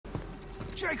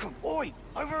Jacob, oi!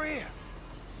 Over here!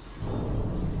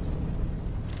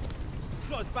 It's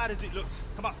not as bad as it looks.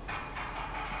 Come on.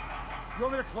 You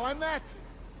want me to climb that?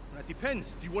 That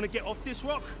depends. Do you want to get off this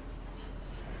rock?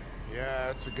 Yeah,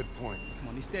 that's a good point. Come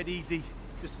on, it's dead easy.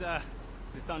 Just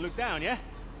don't look down, yeah?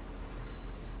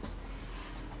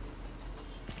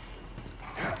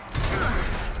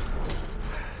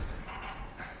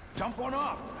 Jump on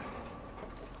up!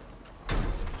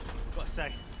 Gotta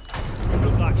say, you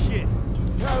look like shit.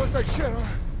 Yeah, I look like shit, huh?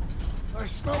 I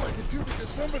smell like it too because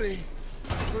somebody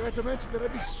forgot to mention that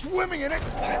I'd be swimming in it.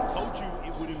 I told you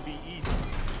it wouldn't be easy.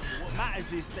 But what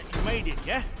matters is that you made it,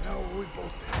 yeah? No, we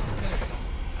both did.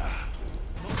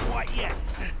 Not quite yet.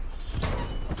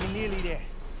 We're nearly there.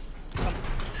 Come,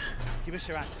 give us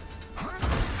your hand.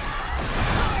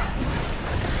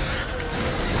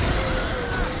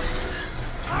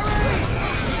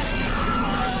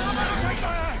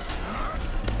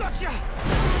 Gotcha!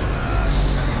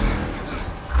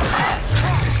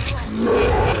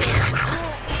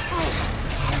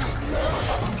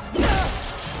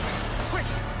 Quick!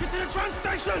 Get to the train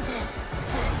station!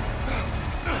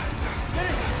 Get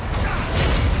it!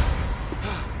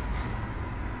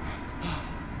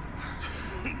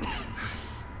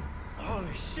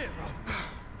 Holy shit, Rob.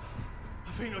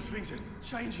 I think those things are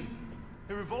changing.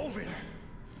 They're evolving.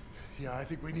 Yeah, I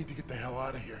think we need to get the hell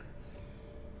out of here.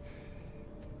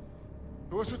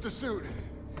 What's with the suit?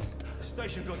 The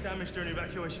station got damaged during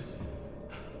evacuation.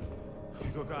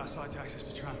 We've got to go outside to access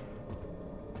the tram.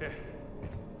 Yeah.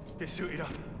 Get suited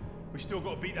up. We still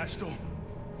got to beat that storm.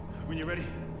 When you're ready,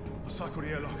 I'll cycle the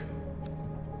airlock.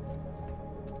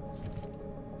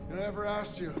 I never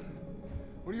asked you.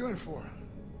 What are you in for?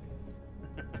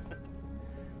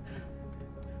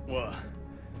 What?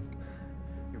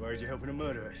 You worried you're helping a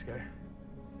murderer escape?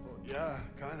 Well, yeah,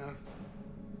 kinda.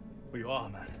 Well, you are,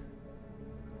 man.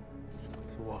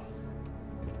 So what?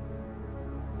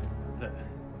 Look,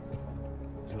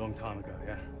 it was a long time ago,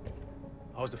 yeah?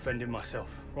 I was defending myself.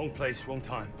 Wrong place, wrong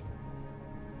time.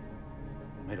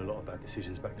 I made a lot of bad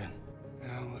decisions back then.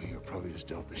 Yeah, well, you were probably just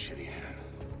dealt a shitty hand.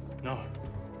 No.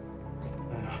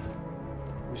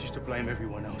 It was just to blame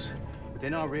everyone else. But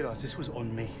then I realized this was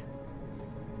on me.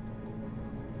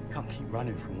 You can't keep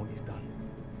running from what you've done.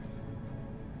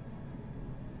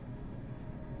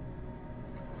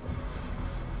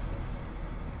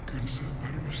 Couldn't have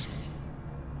better myself.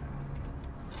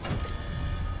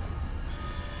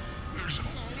 There's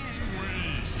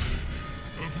always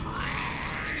a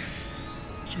price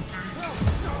to pay.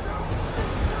 No!